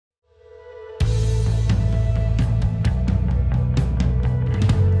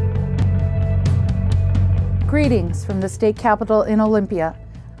Greetings from the state capitol in Olympia.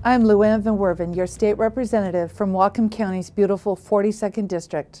 I'm Luanne Van Werven, your state representative from Whatcom County's beautiful 42nd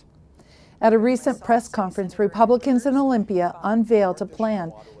District. At a recent press conference, Republicans in Olympia unveiled a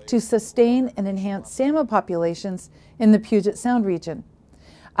plan to sustain and enhance salmon populations in the Puget Sound region.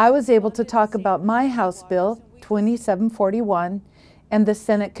 I was able to talk about my House Bill 2741 and the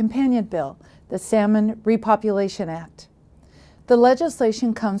Senate companion bill, the Salmon Repopulation Act. The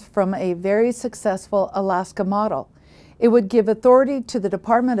legislation comes from a very successful Alaska model. It would give authority to the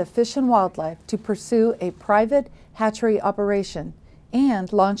Department of Fish and Wildlife to pursue a private hatchery operation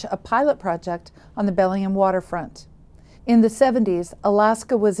and launch a pilot project on the Bellingham waterfront. In the 70s,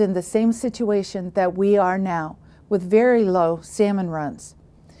 Alaska was in the same situation that we are now, with very low salmon runs.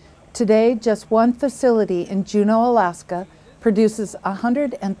 Today, just one facility in Juneau, Alaska, produces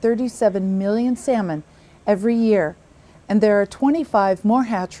 137 million salmon every year, and there are 25 more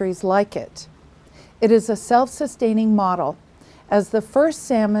hatcheries like it. It is a self-sustaining model, as the first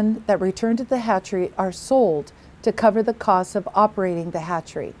salmon that return to the hatchery are sold to cover the costs of operating the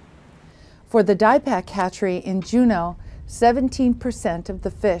hatchery. For the dieback hatchery in Juneau, 17% of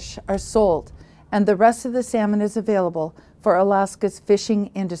the fish are sold, and the rest of the salmon is available for Alaska's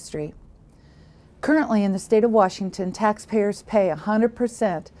fishing industry. Currently in the state of Washington, taxpayers pay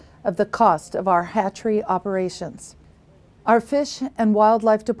 100% of the cost of our hatchery operations. Our Fish and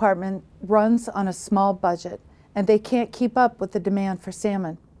Wildlife Department runs on a small budget, and they can't keep up with the demand for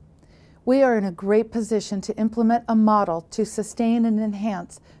salmon. We are in a great position to implement a model to sustain and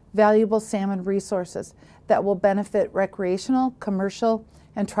enhance valuable salmon resources that will benefit recreational, commercial,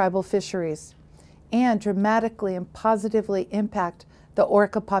 and tribal fisheries, and dramatically and positively impact the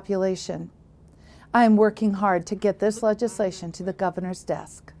orca population. I am working hard to get this legislation to the governor's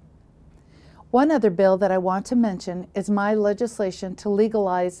desk. One other bill that I want to mention is my legislation to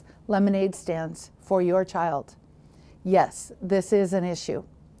legalize lemonade stands for your child. Yes, this is an issue.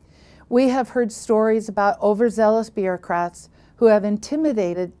 We have heard stories about overzealous bureaucrats who have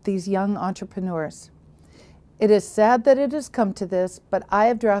intimidated these young entrepreneurs. It is sad that it has come to this, but I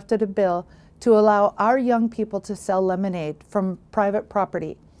have drafted a bill to allow our young people to sell lemonade from private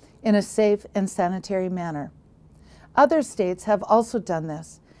property in a safe and sanitary manner. Other states have also done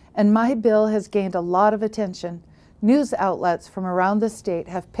this, and my bill has gained a lot of attention. News outlets from around the state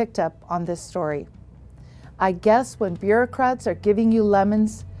have picked up on this story. I guess when bureaucrats are giving you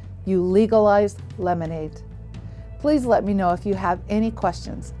lemons, you legalize lemonade. Please let me know if you have any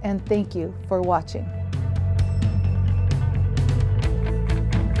questions, and thank you for watching.